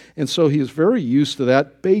of thing. And so he is very used to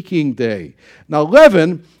that baking day. Now,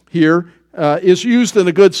 leaven here is used in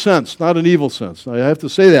a good sense, not an evil sense. Now, I have to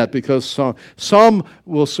say that because some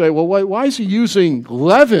will say, well, why is he using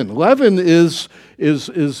leaven? Leaven is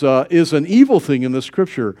an evil thing in the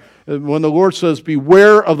Scripture. When the Lord says,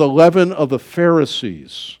 beware of the leaven of the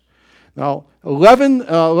Pharisees. Now, leaven,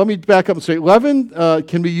 let me back up and say, leaven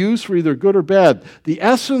can be used for either good or bad. The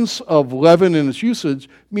essence of leaven in its usage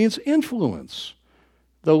means influence.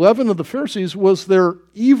 The leaven of the Pharisees was their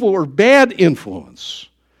evil or bad influence.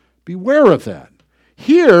 Beware of that.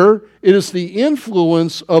 Here, it is the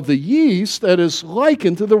influence of the yeast that is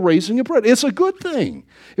likened to the raising of bread. It's a good thing.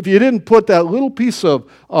 If you didn't put that little piece of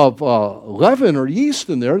leaven or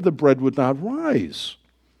yeast in there, the bread would not rise.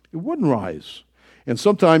 It wouldn't rise. And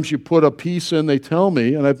sometimes you put a piece in, they tell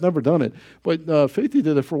me, and I've never done it, but Faithy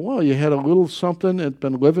did it for a while. You had a little something that had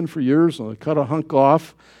been leavened for years, and I cut a hunk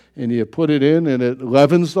off, and you put it in, and it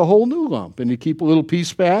leavens the whole new lump. And you keep a little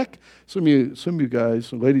piece back. Some of you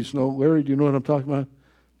guys and ladies know. Larry, do you know what I'm talking about?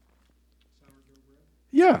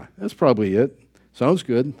 Yeah, that's probably it. Sounds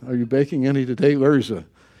good. Are you baking any today?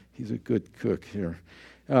 He's a good cook here.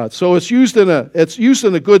 So it's used in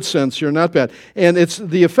a good sense here, not bad. And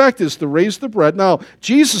the effect is to raise the bread. Now,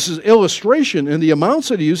 Jesus' illustration in the amounts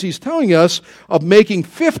that he used, he's telling us of making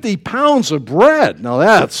 50 pounds of bread. Now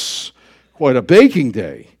that's quite a baking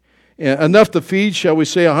day. Enough to feed, shall we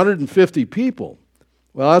say, 150 people.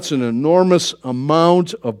 Well, that's an enormous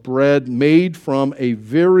amount of bread made from a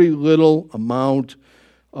very little amount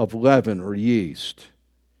of leaven or yeast.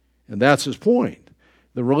 And that's his point.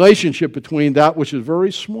 The relationship between that which is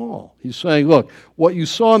very small. He's saying, look, what you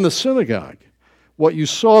saw in the synagogue, what you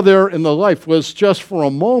saw there in the life was just for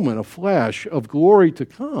a moment, a flash of glory to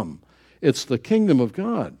come. It's the kingdom of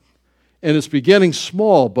God. And it's beginning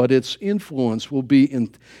small, but its influence will be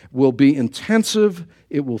intensive,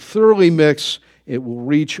 it will thoroughly mix, it will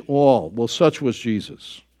reach all. Well, such was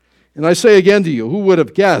Jesus. And I say again to you, who would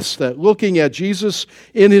have guessed that looking at Jesus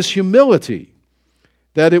in his humility,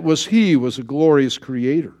 that it was he who was a glorious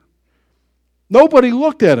creator? Nobody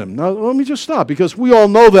looked at him. Now, let me just stop, because we all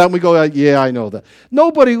know that, and we go, yeah, I know that.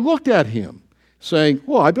 Nobody looked at him saying,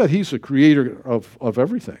 well, I bet he's the creator of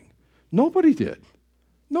everything. Nobody did.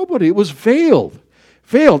 Nobody. It was veiled.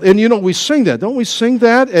 Veiled. And we sing that. Don't we sing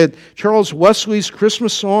that at Charles Wesley's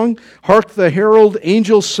Christmas song, Hark the Herald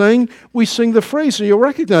Angels Sing? We sing the phrase, and you'll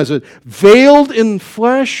recognize it. Veiled in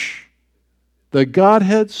flesh, the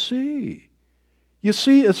Godhead see. You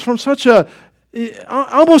see, it's from such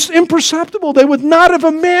almost imperceptible. They would not have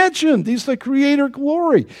imagined he's the creator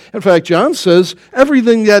glory. In fact, John says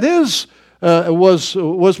everything that is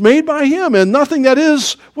was made by him, and nothing that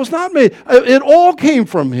is was not made. It all came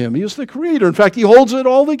from him. He is the creator. In fact, he holds it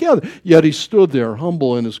all together. Yet he stood there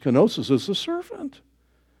humble in his kenosis as a servant.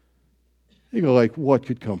 You go like, what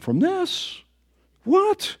could come from this?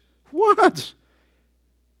 What?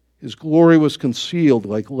 His glory was concealed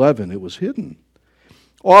like leaven. It was hidden.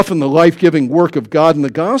 Often the life-giving work of God in the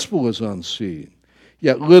gospel is unseen.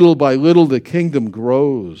 Yet little by little the kingdom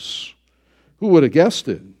grows. Who would have guessed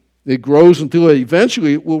it? It grows until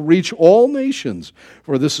eventually it will reach all nations,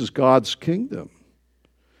 for this is God's kingdom.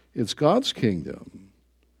 It's God's kingdom.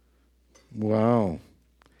 Wow.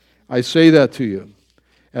 I say that to you.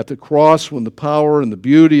 At the cross, when the power and the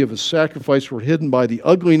beauty of his sacrifice were hidden by the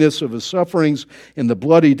ugliness of his sufferings and the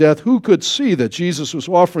bloody death, who could see that Jesus was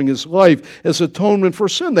offering his life as atonement for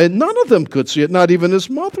sin? None of them could see it, not even his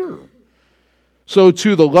mother. So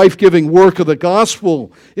too, the life-giving work of the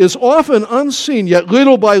gospel is often unseen, yet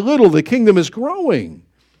little by little the kingdom is growing.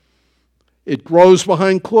 It grows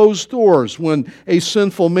behind closed doors when a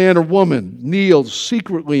sinful man or woman kneels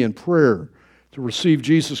secretly in prayer to receive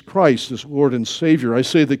Jesus Christ as Lord and Savior. I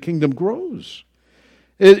say the kingdom grows.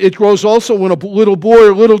 It grows also when a little boy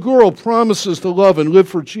or little girl promises to love and live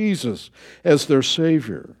for Jesus as their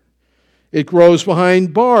Savior. It grows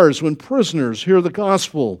behind bars when prisoners hear the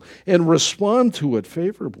gospel and respond to it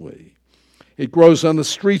favorably. It grows on the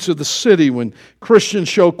streets of the city when Christians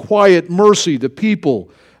show quiet mercy to people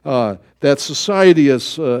that society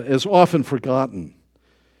has often forgotten.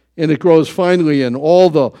 And it grows finally in all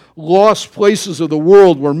the lost places of the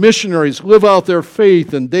world where missionaries live out their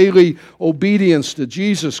faith and daily obedience to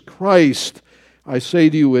Jesus Christ. I say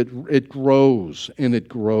to you, it grows and it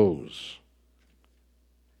grows.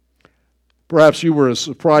 Perhaps you were as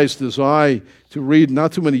surprised as I to read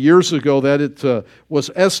not too many years ago that it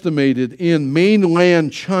was estimated in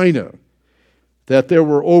mainland China that there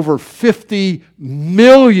were over 50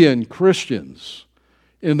 million Christians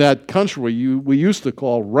in that country we used to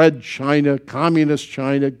call Red China, Communist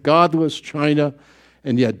China, godless China,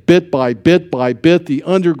 and yet bit by bit, the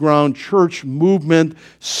underground church movement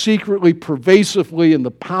secretly, pervasively, in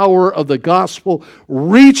the power of the gospel,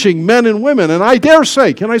 reaching men and women. And I dare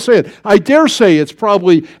say, can I say it? I dare say it's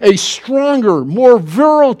probably a stronger, more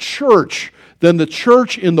virile church than the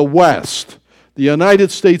church in the West, the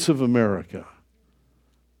United States of America.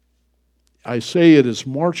 I say it is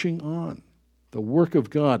marching on. The work of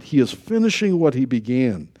God. He is finishing what he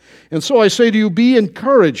began. And so I say to you, be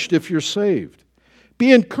encouraged if you're saved.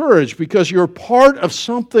 Be encouraged because you're part of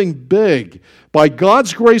something big by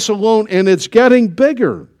God's grace alone, and it's getting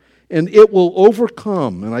bigger, and it will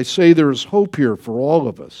overcome. And I say there is hope here for all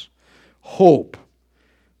of us. Hope.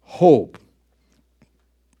 Hope.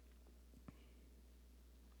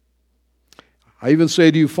 I even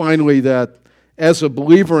say to you finally that as a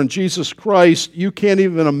believer in Jesus Christ, you can't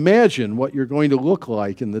even imagine what you're going to look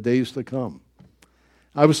like in the days to come.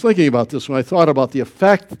 I was thinking about this when I thought about the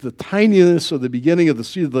effect, the tininess of the beginning of the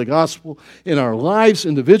seed of the gospel in our lives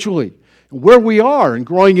individually, and where we are and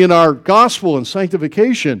growing in our gospel and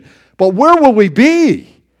sanctification. But where will we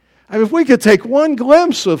be? I mean, if we could take one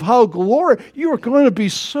glimpse of how you are going to be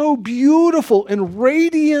so beautiful and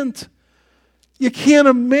radiant. You can't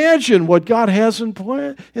imagine what God has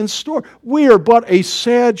in store. We are but a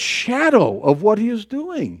sad shadow of what he is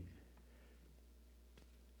doing.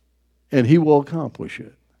 And he will accomplish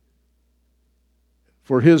it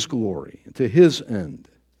for his glory, to his end.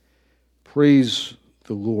 Praise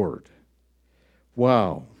the Lord.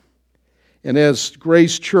 Wow. And as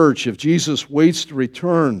Grace Church, if Jesus waits to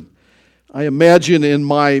return, I imagine in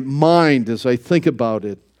my mind as I think about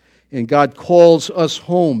it, and God calls us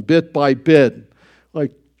home bit by bit,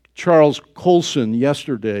 like Charles Colson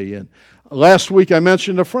yesterday. And last week I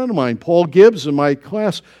mentioned a friend of mine, Paul Gibbs, in my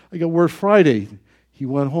class. I go, we're Friday. He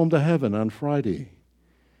went home to heaven on Friday.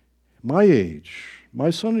 My age, my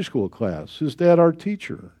Sunday school class, his dad, our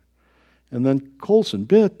teacher. And then Colson,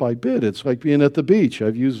 bit by bit. It's like being at the beach.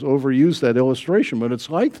 I've overused that illustration, but it's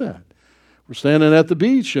like that. We're standing at the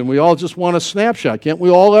beach and we all just want a snapshot. Can't we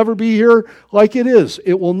all ever be here like it is?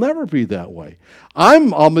 It will never be that way.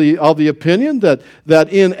 I'm of the opinion that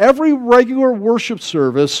in every regular worship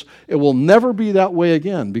service, it will never be that way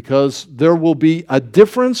again because there will be a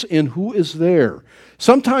difference in who is there.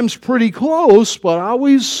 Sometimes pretty close, but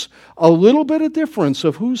always a little bit of difference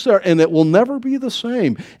of who's there, and it will never be the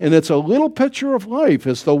same. And it's a little picture of life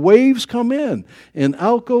as the waves come in, and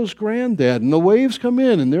out goes Granddad, and the waves come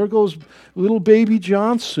in, and there goes little baby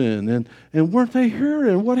Johnson, and weren't they here,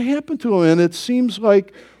 and what happened to him? And it seems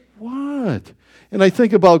like, what? And I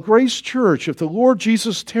think about Grace Church, if the Lord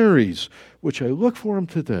Jesus tarries, which I look for him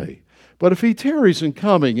today, but if he tarries in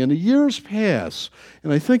coming and the years pass,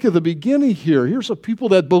 and I think of the beginning here, here's a people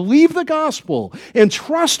that believed the gospel and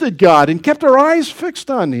trusted God and kept their eyes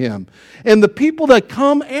fixed on him. And the people that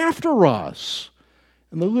come after us,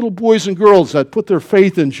 and the little boys and girls that put their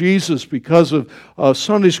faith in Jesus because of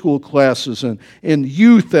Sunday school classes and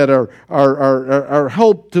youth that are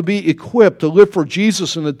helped to be equipped to live for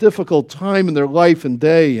Jesus in a difficult time in their life and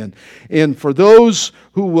day. And for those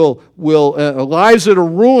who will lives that are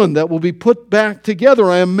ruined that will be put back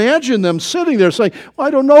together, I imagine them sitting there saying, well,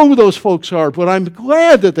 I don't know who those folks are, but I'm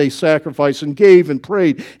glad that they sacrificed and gave and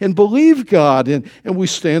prayed and believed God, and we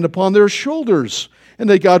stand upon their shoulders. And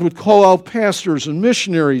that God would call out pastors and missionaries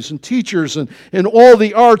missionaries and teachers and all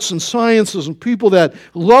the arts and sciences and people that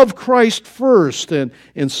love Christ first and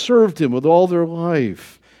served Him with all their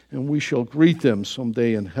life. And we shall greet them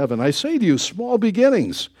someday in heaven. I say to you, small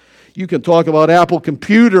beginnings. You can talk about Apple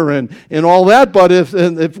Computer and all that, but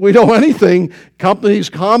if we know anything, companies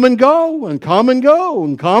come and go and come and go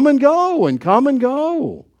and come and go and come and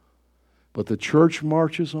go. But the church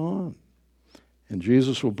marches on. And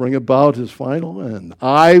Jesus will bring about His final end.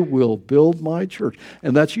 I will build my church.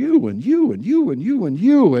 And that's you and you and you and you and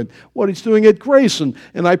you and what He's doing at Grace. And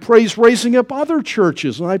I pray He's raising up other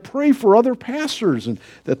churches. And I pray for other pastors and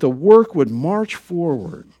that the work would march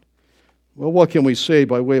forward. Well, what can we say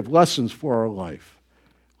by way of lessons for our life?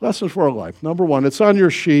 Lessons for our life. Number one, it's on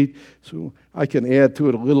your sheet, so I can add to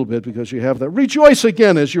it a little bit because you have that. Rejoice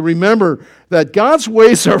again as you remember that God's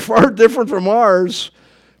ways are far different from ours.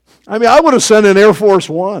 I mean, I would have sent an Air Force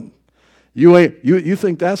One. You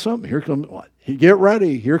think that's something? Here comes what? Get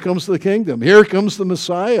ready. Here comes the kingdom. Here comes the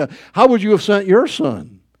Messiah. How would you have sent your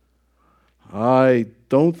son? I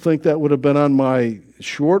don't think that would have been on my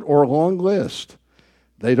short or long list.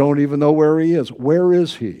 They don't even know where he is. Where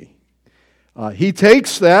is he? He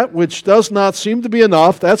takes that which does not seem to be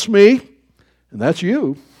enough. That's me, and that's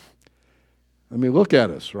you. I mean, look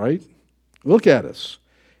at us, right? Look at us.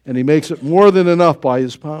 And He makes it more than enough by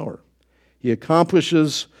His power. He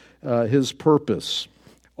accomplishes His purpose.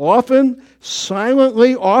 Often,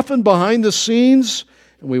 silently, often behind the scenes,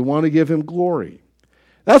 and we want to give Him glory.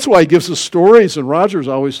 That's why He gives us stories, and Roger's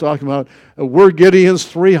always talking about, we're Gideon's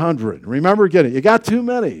 300. Remember Gideon? You got too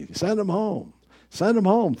many. Send them home. Send them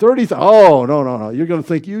home. 30,000. Oh, no. You're going to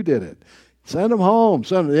think you did it. Send them home.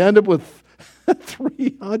 They end up with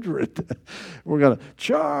 300. We're going to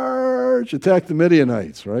charge, attack the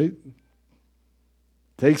Midianites, right?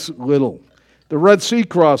 Takes little. The Red Sea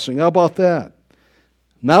crossing, how about that?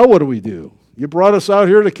 Now what do? You brought us out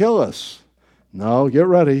here to kill us. No, get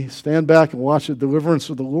ready. Stand back and watch the deliverance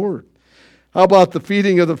of the Lord. How about the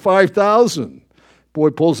feeding of the 5,000? Boy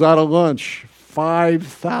pulls out a lunch.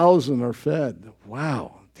 5,000 are fed.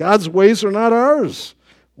 Wow. God's ways are not ours.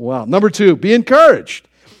 Wow. Number two, be encouraged.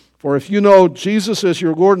 For if you know Jesus as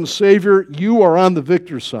your Lord and Savior, you are on the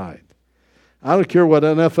victor's side. I don't care what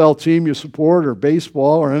NFL team you support or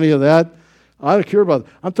baseball or any of that. I don't care about it.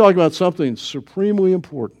 I'm talking about something supremely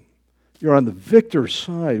important. You're on the victor's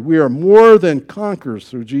side. We are more than conquerors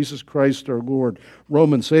through Jesus Christ our Lord.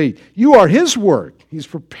 Romans 8. You are His work. He's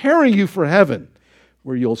preparing you for heaven,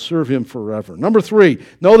 where you'll serve Him forever. Number three,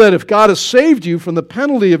 know that if God has saved you from the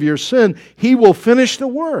penalty of your sin, He will finish the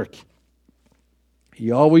work.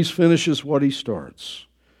 He always finishes what He starts,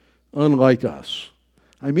 unlike us.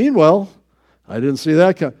 I mean, well, I didn't see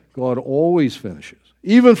that. God always finishes,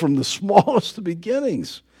 even from the smallest of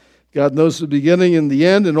beginnings. God knows the beginning and the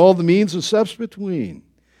end and all the means and steps between.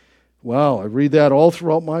 Wow, I read that all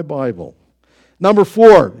throughout my Bible. Number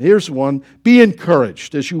four, here's one. Be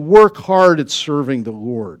encouraged as you work hard at serving the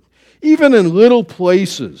Lord, even in little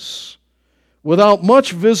places, without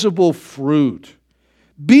much visible fruit.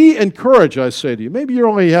 Be encouraged, I say to you. Maybe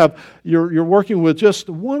you're working with just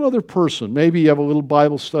one other person. Maybe you have a little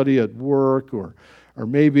Bible study at work, or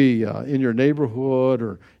maybe in your neighborhood,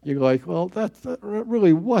 or you're like, well, that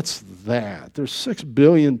really, what's that? There's 6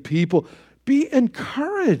 billion people. Be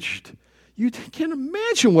encouraged. You can't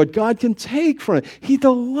imagine what God can take from it. He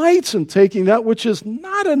delights in taking that which is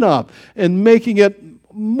not enough and making it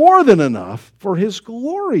more than enough for His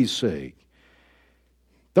glory's sake.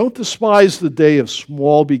 Don't despise the day of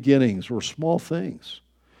small beginnings or small things.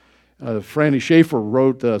 Franny Schaeffer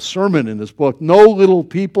wrote a sermon in his book, No Little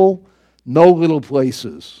People, No Little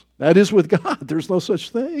Places. That is with God. There's no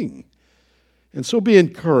such thing. And so be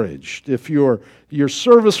encouraged. If your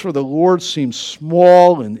service for the Lord seems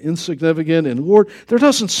small and insignificant, and Lord, there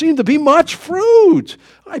doesn't seem to be much fruit.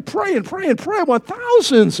 I pray and pray and pray. I want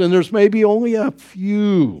thousands, and there's maybe only a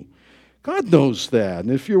few. God knows that.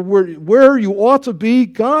 And if you're where you ought to be,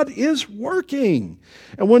 God is working.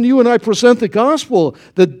 And when you and I present the gospel,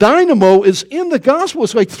 the dynamo is in the gospel.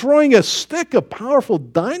 It's like throwing a stick of powerful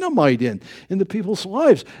dynamite into people's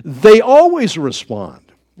lives. They always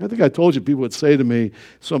respond. I think I told you, people would say to me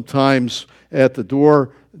sometimes at the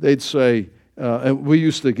door, they'd say, and we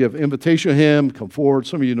used to give invitation hymn, come forward.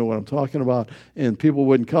 Some of you know what I'm talking about. And people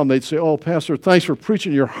wouldn't come. They'd say, oh, Pastor, thanks for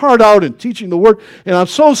preaching your heart out and teaching the word. And I'm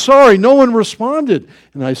so sorry no one responded.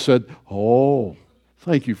 And I said, oh,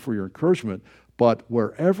 thank you for your encouragement. But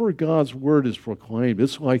wherever God's word is proclaimed,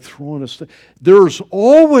 it's like throwing a stick. There's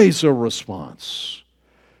always a response.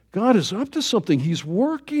 God is up to something. He's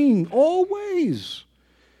working always.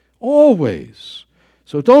 Always.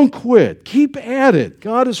 So don't quit. Keep at it.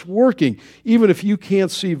 God is working, even if you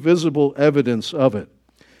can't see visible evidence of it.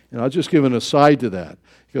 And I'll just give an aside to that,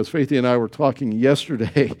 because Faithy and I were talking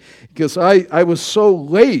yesterday, because I was so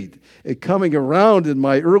late at coming around in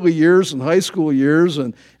my early years and high school years,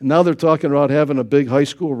 and now they're talking about having a big high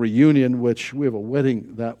school reunion, which we have a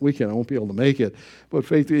wedding that weekend. I won't be able to make it. But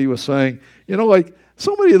Faithy was saying, like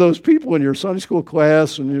so many of those people in your Sunday school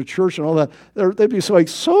class and your church and all that, they'd be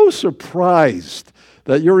so surprised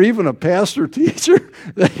that you're even a pastor teacher,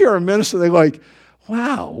 that you're a minister. They're like,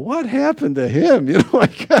 wow, what happened to him?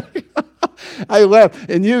 I laugh,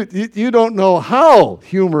 and you don't know how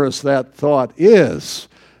humorous that thought is.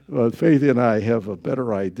 But Faithy and I have a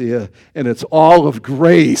better idea, and it's all of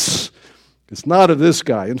grace. It's not of this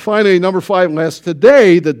guy. And finally, number 5 and last,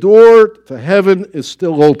 today the door to heaven is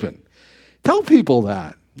still open. Tell people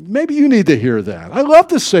that. Maybe you need to hear that. I love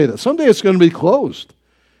to say that. Someday it's going to be closed.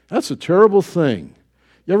 That's a terrible thing.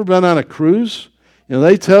 You ever been on a cruise?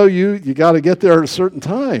 They tell you got to get there at a certain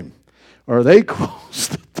time, or they close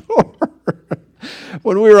the door.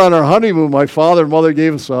 When we were on our honeymoon, my father and mother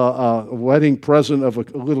gave us a wedding present of a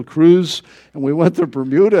little cruise, and we went to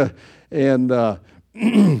Bermuda, and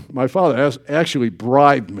my father actually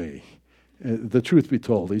bribed me. The truth be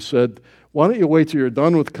told, he said, why don't you wait till you're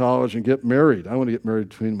done with college and get married? I want to get married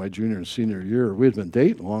between my junior and senior year. We had been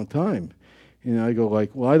dating a long time. And I go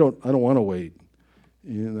well, I don't want to wait.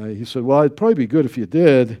 And he said, well, it'd probably be good if you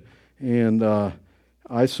did. And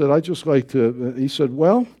I said, I'd just like to. He said,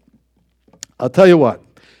 well, I'll tell you what.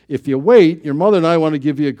 If you wait, your mother and I want to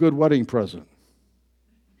give you a good wedding present.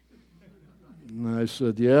 And I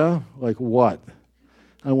said, yeah? Like what?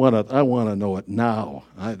 I want to know it now.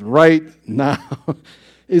 Right now.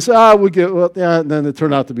 He said, we get, well, yeah, and then it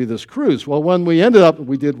turned out to be this cruise. Well, when we ended up,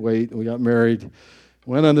 we did wait, and we got married,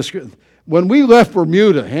 went on this. When we left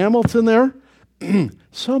Bermuda, Hamilton there,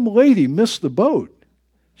 some lady missed the boat.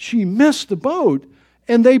 She missed the boat,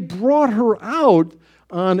 and they brought her out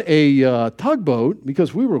on a tugboat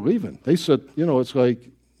because we were leaving. They said, it's like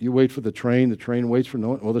you wait for the train waits for no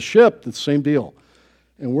one. Well, the ship, the same deal.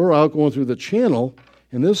 And we're out going through the channel,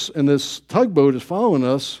 and this tugboat is following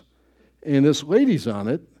us, and this lady's on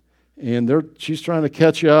it, and she's trying to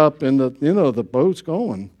catch up, and the boat's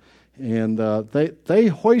going. And they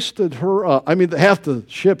hoisted her up. I mean, half the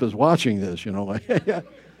ship is watching this,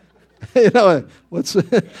 what's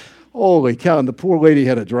holy cow, and the poor lady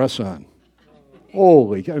had a dress on.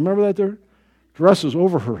 Holy cow, remember that there? Dress is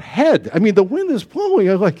over her head. I mean, the wind is blowing.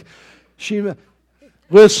 I'm like,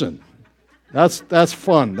 listen, that's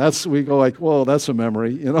fun. We go like, whoa, that's a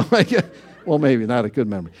memory, well, maybe not a good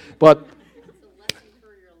memory. But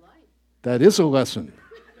that is a lesson.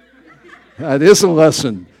 That is a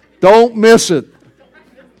lesson. Don't miss it.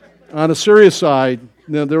 On a serious side,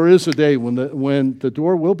 there is a day when the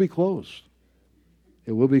door will be closed.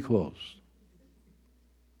 It will be closed.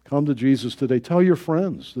 Come to Jesus today. Tell your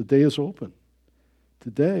friends the day is open.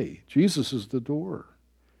 Today, Jesus is the door.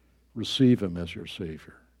 Receive him as your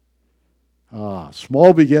Savior.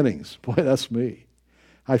 Small beginnings. Boy, that's me.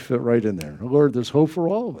 I fit right in there. Lord, there's hope for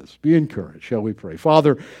all of us. Be encouraged. Shall we pray?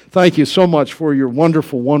 Father, thank you so much for your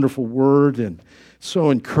wonderful, wonderful word, and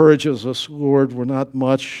so encourages us, Lord. We're not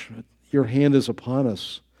much. Your hand is upon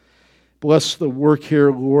us. Bless the work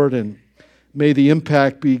here, Lord, and may the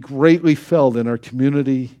impact be greatly felt in our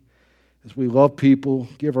community as we love people,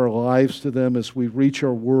 give our lives to them, as we reach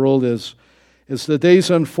our world, as the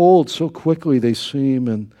days unfold so quickly they seem,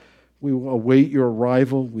 and we await your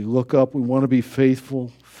arrival. We look up. We want to be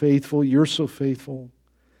faithful. Faithful. You're so faithful.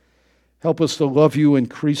 Help us to love you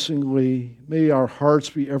increasingly. May our hearts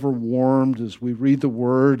be ever warmed as we read the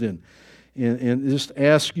word and just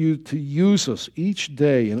ask you to use us each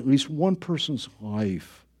day in at least one person's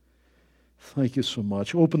life. Thank you so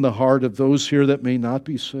much. Open the heart of those here that may not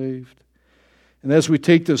be saved. And as we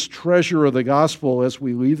take this treasure of the gospel, as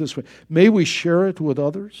we leave this way, may we share it with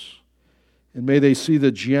others. And may they see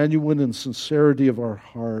the genuine and sincerity of our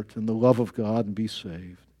heart and the love of God and be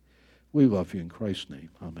saved. We love you in Christ's name.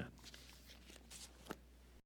 Amen.